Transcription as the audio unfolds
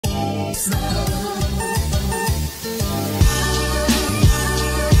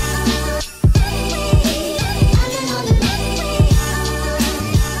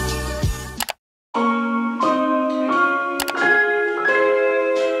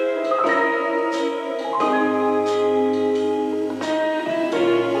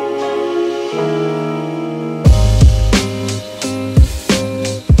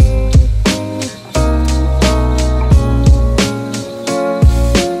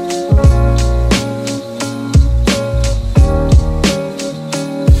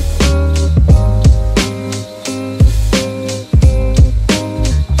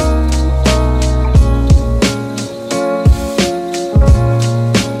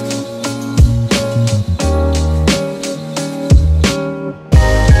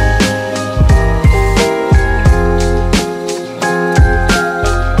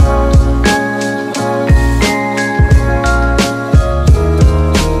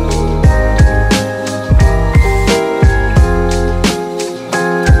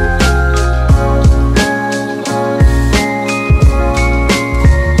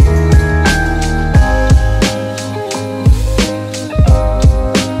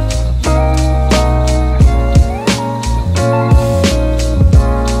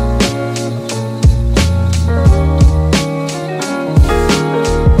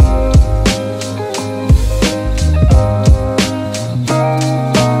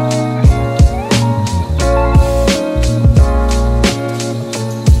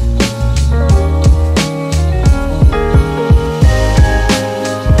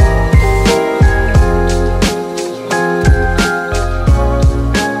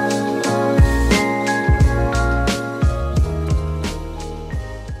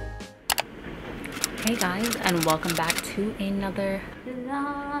Hey guys, and welcome back to another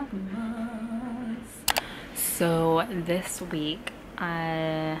Vlogmas. So this week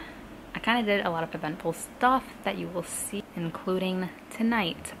I kind of did a lot of eventful stuff that you will see, including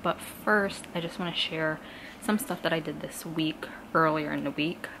tonight. But first, I just want to share some stuff that I did this week, earlier in the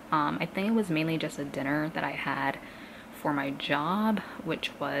week. I think it was mainly just a dinner that I had for my job,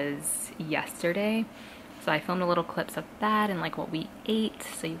 which was yesterday. So I filmed a little clips of that and like what we ate,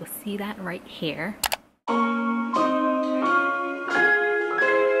 so you will see that right here.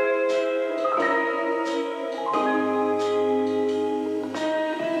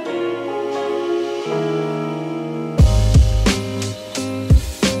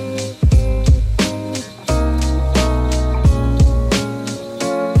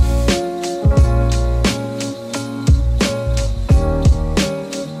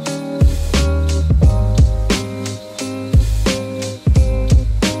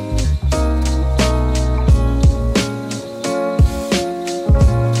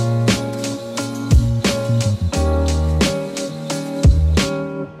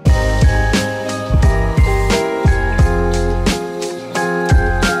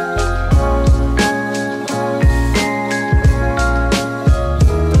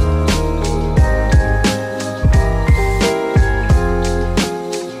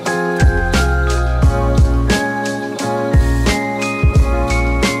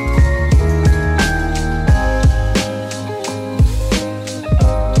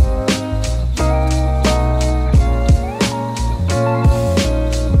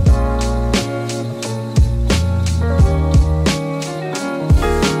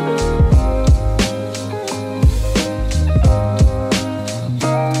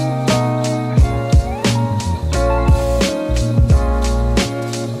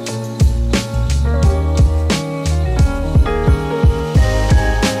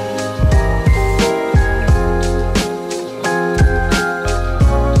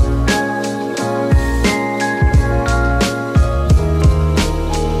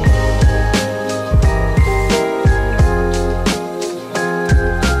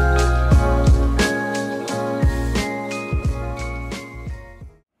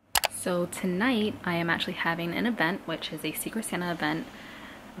 So tonight I am actually having an event, which is a Secret Santa event.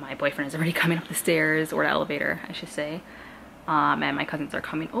 My boyfriend is already coming up the stairs, or the elevator I should say, and my cousins are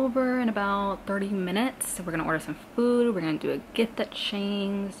coming over in about 30 minutes. So we're gonna order some food, we're gonna do a gift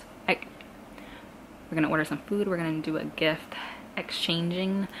exchange. We're gonna order some food, we're gonna do a gift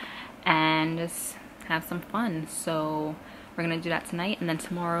exchanging and just have some fun. So we're gonna do that tonight, and then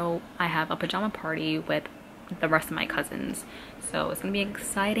tomorrow I have a pajama party with the rest of my cousins. So it's gonna be an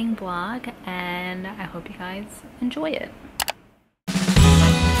exciting vlog, and I hope you guys enjoy it.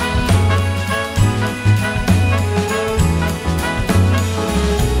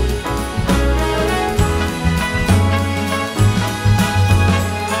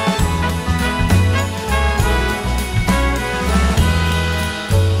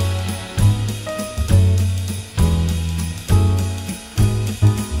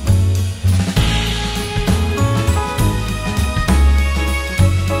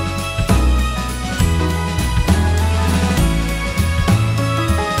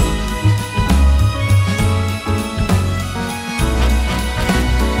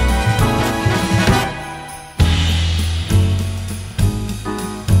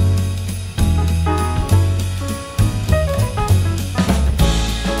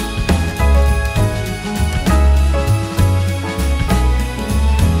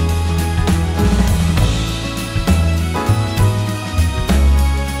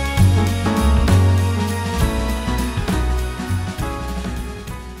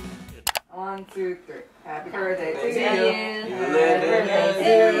 1, 2, 3. Happy birthday to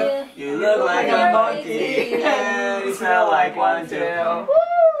you. You look like a monkey. And you smell like one too. We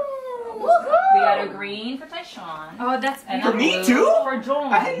got a green for Tyshawn. Oh, that's and for me too? For Joel.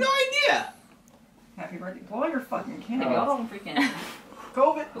 I had no idea. Happy birthday. Blow your fucking candle. Maybe I'll freaking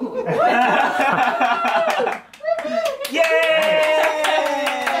COVID. Yay!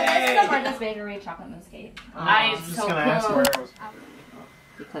 Let's start this bakery chocolate mousse cake. I'm so cool.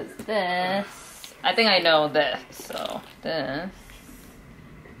 Because this, I think I know this, so this.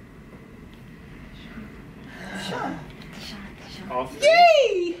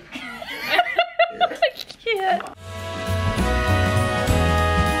 Yay! I can't.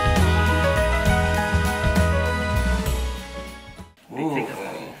 Ooh.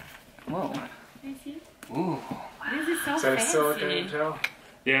 Whoa. Ooh. This is so Is that a fancy. silicone gel?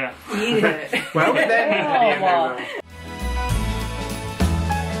 Yeah. Eat it. Why would that need to be in there though?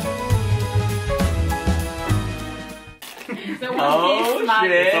 Oh It's a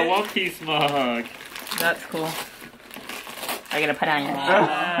shit! One Piece mug. That's cool. Are you gonna put on your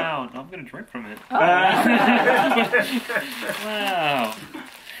Wow. I'm gonna drink from it. Wow.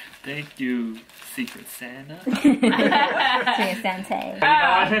 Thank you, Secret Santa. Sante.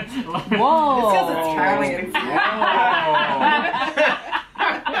 Whoa. It's Italian.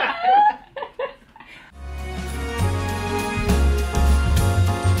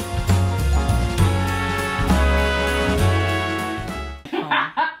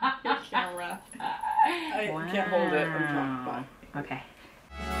 Camera. I can't hold it. I'm trying. Okay.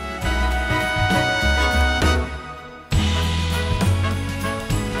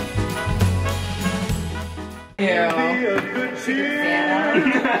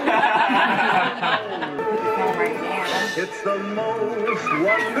 It's the most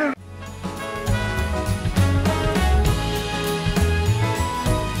wonderful.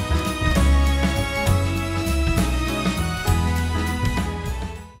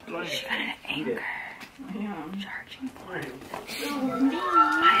 Anchor. Yeah. Charging port.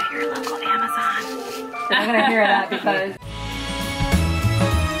 Buy at your local Amazon. I'm gonna hear that because.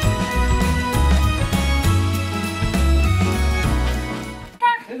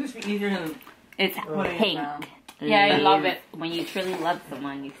 It would just be easier to. It's Put it pink. down. Yeah, I love it. When you truly love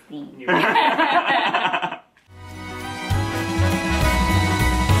someone, you steam.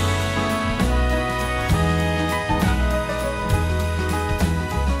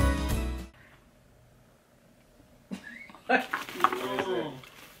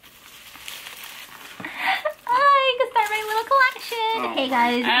 I can start my little collection. Oh. Hey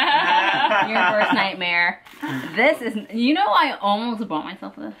guys, your first nightmare. This is, you know, I almost bought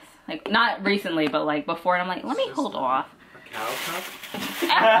myself this. Like, not recently, but like before, and I'm like, let me hold off. A cow cup? Oh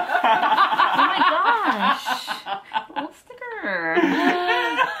my gosh. Little sticker.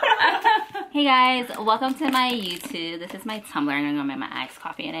 Hey guys, welcome to my YouTube. This is my Tumblr. I'm gonna make my iced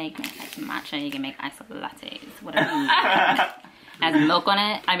coffee and egg, make iced matcha, you can make iced lattes, whatever you need. Has milk on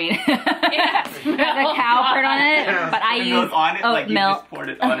it. I mean, has a cow print on it, but I use milk on it, oat like you milk. just poured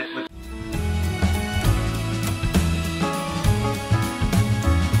it on it. With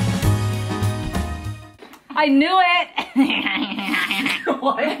I knew it. What?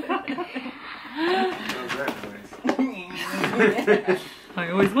 What was that noise? I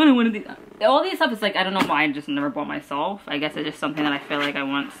always wanted one of these. All these stuff is like, I don't know why I just never bought myself. I guess it's just something that I feel like I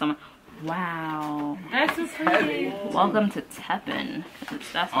want someone. Wow. That's just heavy. Welcome to Teppin.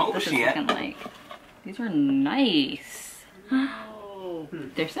 That's what this is shit. looking like. These are nice.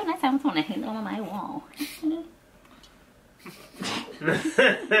 They're so nice. I almost want to hang them on my wall. You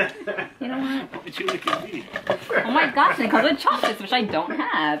know what? What would you like to be? Oh my gosh, it comes with chocolates, which I don't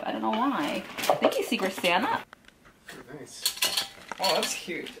have. I don't know why. Thank you, Secret Santa. Nice. Oh, that's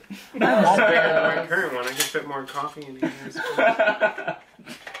cute. I love My those. current one, I can fit more coffee in here.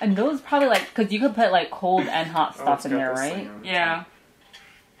 And those probably like, because you could put like cold and hot Oh, stuff it's in got there, this right? thing on it. Yeah.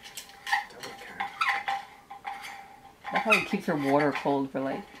 Double cap. That probably keeps your water cold for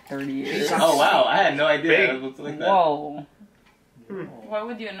like 30 years. oh wow, I had no idea Big. it looked like that. Whoa. Why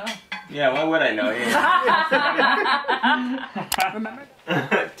would you know? Yeah, why would I know? Yeah. Remember?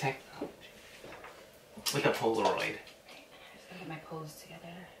 Technology. With a Polaroid. Get my pose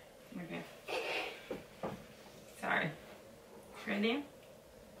together. Okay. Sorry. Ready?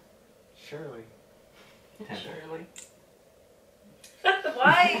 Surely. Surely.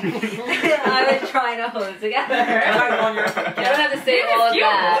 Why? I was trying to hold it together. You don't have to say all of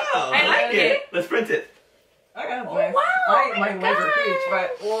that. Wow, I like it. Let's print it. I got Oh, wow, my my legs are God. huge,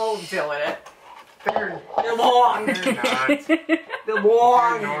 but we'll deal with it. They're They're long. not. They're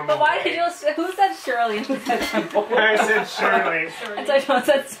long. Normal. But why did you, who said Shirley and who said Simple? I said Shirley. I thought you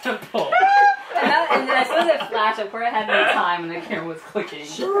said Simple. And then as soon as it flashed, of course I had no time and the camera was clicking.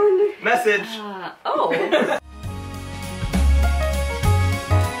 Message. Oh.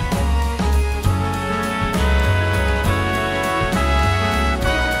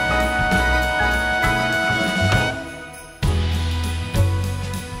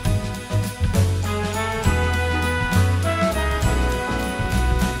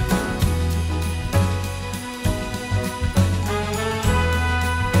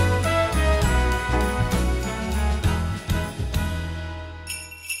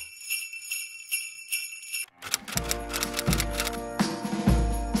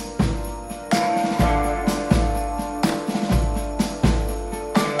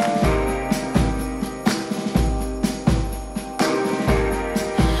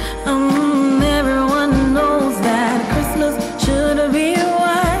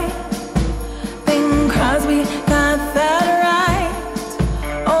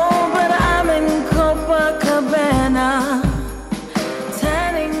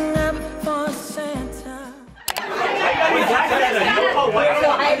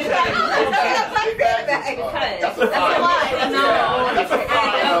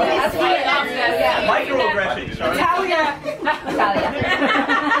 Microaggression, Charlotte. Natalia.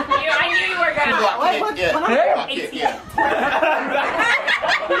 I knew you were gonna.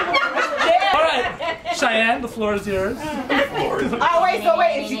 All right, Cheyenne, the floor is yours. Oh wait, so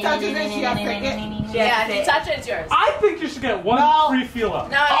wait, if she touches it, she has to take it? Yeah, if you touch it, it's yours. I think you should get one free feel up.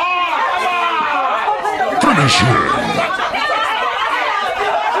 No. Finish him.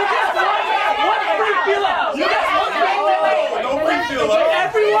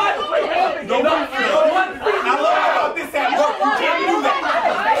 Everyone! No one feel up. I love about this at work. You can't do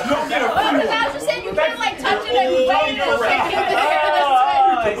that. You don't get a free one. I was just saying you can't like touch it and wait and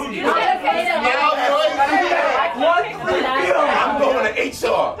I'm going to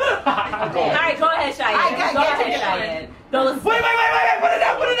HR. Alright, go ahead, Cheyenne. Go ahead, Cheyenne. Wait, put it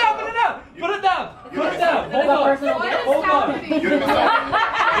down, put it down, put it down. Put it down, put it down. Hold on, hold on. He's missing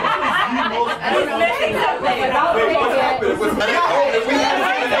something.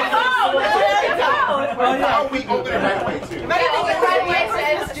 How we open it right away too? I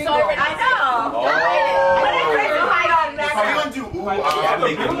know. What is Chris hide on that? Are we gonna do ooh? I'm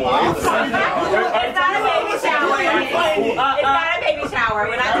making more. It's not a baby shower. It's not a baby shower.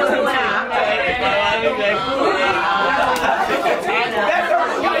 We're not doing that.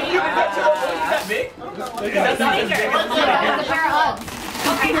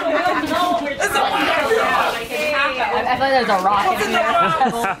 Okay, so we don't know what we're doing. I feel like there's a rock in here.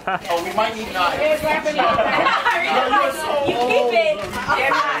 Oh, we might need knives. You keep it. You're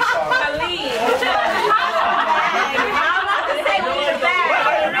not. Believe. I'm not going to say we need a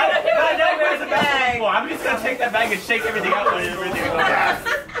bag. I'm just going to take that bag and shake everything out when everything goes down.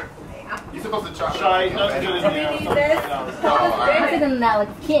 You're supposed to chop. Shy, not good in here. Better than that, like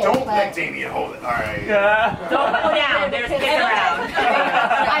a kid. Don't but let Damien hold it. All right. Don't go down. There's kids around.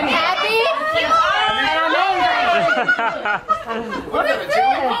 I'm happy and I'm angry. What is this?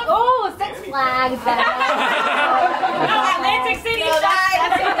 Oh, Six Flags. Atlantic City.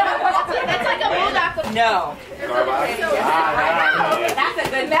 That's like a bulldog. No. That's a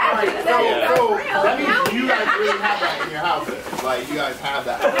good match. So that means you guys really have that in your house. Like you guys have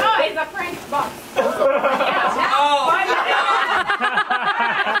that. No, it's a prank box.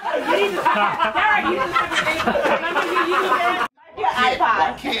 Your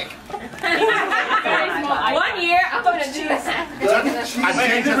iPod. Kick. 1 year, I'm going to do this. I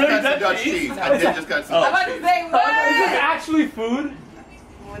did just got some Dutch cheese. I did just got some I'm Dutch about to cheese. say, Is what? this actually food?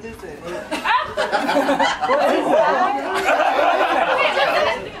 What is it?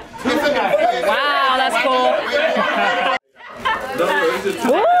 Wow, that's cool.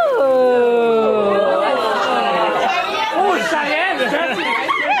 Oh, Cheyenne,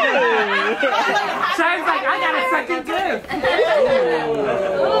 Cheyenne's like, I got a second gift.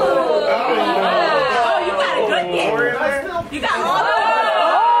 Oh, you got a good gift. You got all of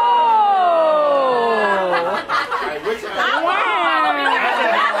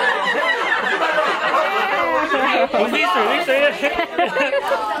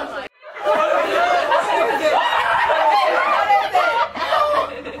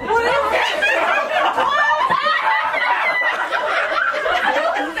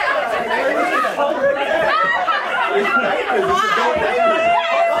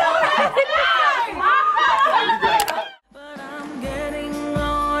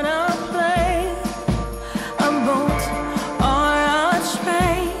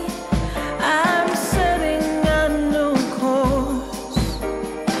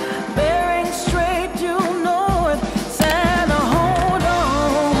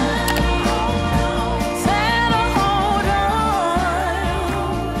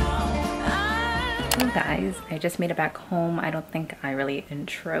just made it back home. I don't think I really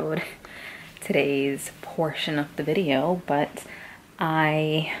introed today's portion of the video, but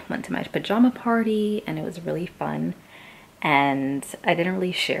I went to my pajama party and it was really fun. And I didn't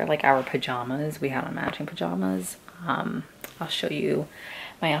really share like our pajamas. We had on matching pajamas. I'll show you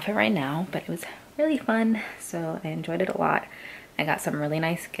my outfit right now, but it was really fun, so I enjoyed it a lot. I got some really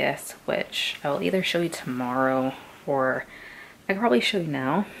nice gifts, which I will either show you tomorrow or I could probably show you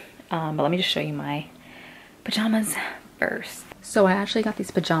now. But let me just show you my pajamas first. So I actually got these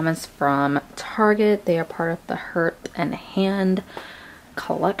pajamas from Target. They are part of the Heart and Hand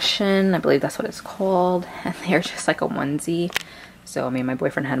collection. I believe that's what it's called. And they're just like a onesie. So me and my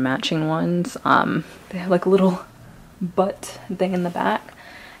boyfriend had matching ones. They have like a little butt thing in the back.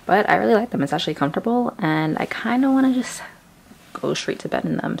 But I really like them. It's actually comfortable. And I kind of want to just go straight to bed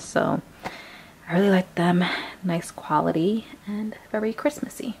in them. So I really like them. Nice quality and very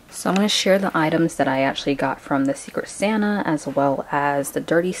Christmassy. So I'm going to share the items that I actually got from the Secret Santa as well as the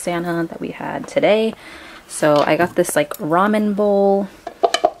Dirty Santa that we had today. So I got this like ramen bowl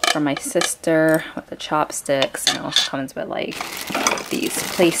from my sister with the chopsticks, and it also comes with like these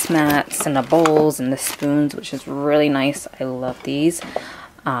placemats and the bowls and the spoons, which is really nice. I love these.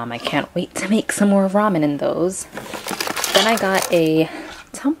 I can't wait to make some more ramen in those. Then I got a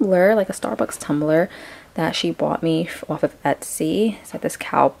tumbler, like a Starbucks tumbler that she bought me off of Etsy. It's like this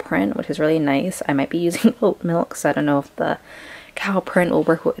cow print, which is really nice. I might be using oat milk, so I don't know if the cow print will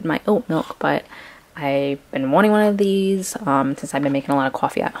work with my oat milk, but I've been wanting one of these since I've been making a lot of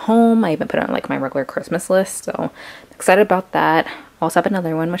coffee at home. I even put it on like my regular Christmas list, so I'm excited about that. Also have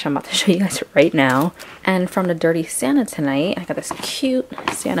another one, which I'm about to show you guys right now. And from the Dirty Santa tonight, I got this cute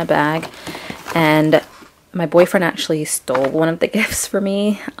Santa bag, and my boyfriend actually stole one of the gifts for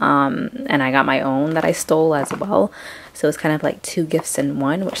me, and I got my own that I stole as well. So it's kind of like 2 gifts in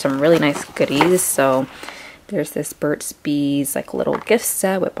one, which some really nice goodies. So there's this Burt's Bees like little gift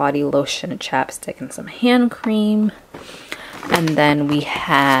set with body lotion, chapstick, and some hand cream. And then we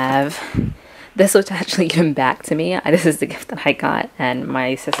have this, which actually came back to me. This is the gift that I got, and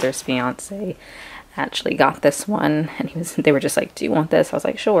my sister's fiance actually got this one, and they were just like, do you want this? I was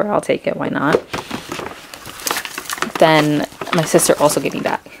like, sure, I'll take it, why not? Then my sister also gave me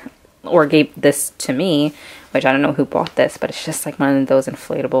back, or gave this to me, which I don't know who bought this, but it's just like one of those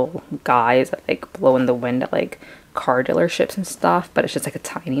inflatable guys that like blow in the wind at like car dealerships and stuff, but it's just like a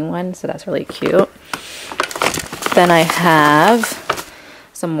tiny one, so that's really cute. Then I have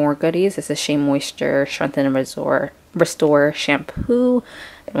some more goodies. This is Shea Moisture Strengthen and Restore shampoo.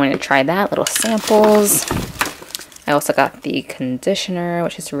 I wanted to try that, little samples. I also got the conditioner,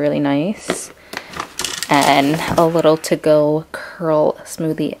 which is really nice, and a little to-go curl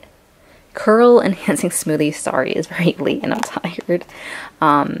enhancing smoothie. Sorry, it's very late and I'm tired.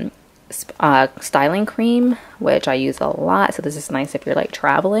 Styling cream, which I use a lot, so this is nice if you're like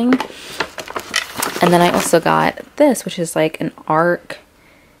traveling. And then I also got this, which is like an arc.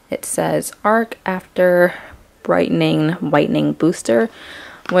 It says arc after brightening whitening booster,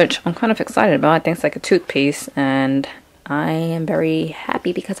 which I'm kind of excited about. I think it's like a toothpaste, and I am very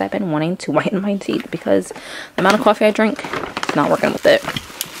happy because I've been wanting to whiten my teeth because the amount of coffee I drink is not working with it.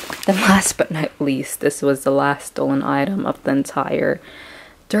 Then last but not least, this was the last stolen item of the entire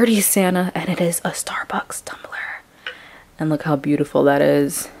Dirty Santa, and it is a Starbucks tumbler. And look how beautiful that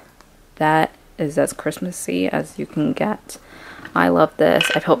is. That is as Christmassy as you can get. I love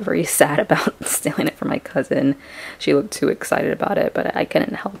this. I felt very sad about stealing it from my cousin. She looked too excited about it, but I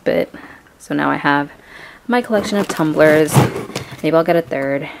couldn't help it. So now I have my collection of tumblers. Maybe I'll get a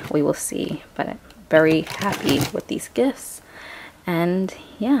third. We will see. But I'm very happy with these gifts. And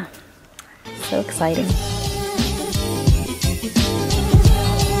yeah, so exciting.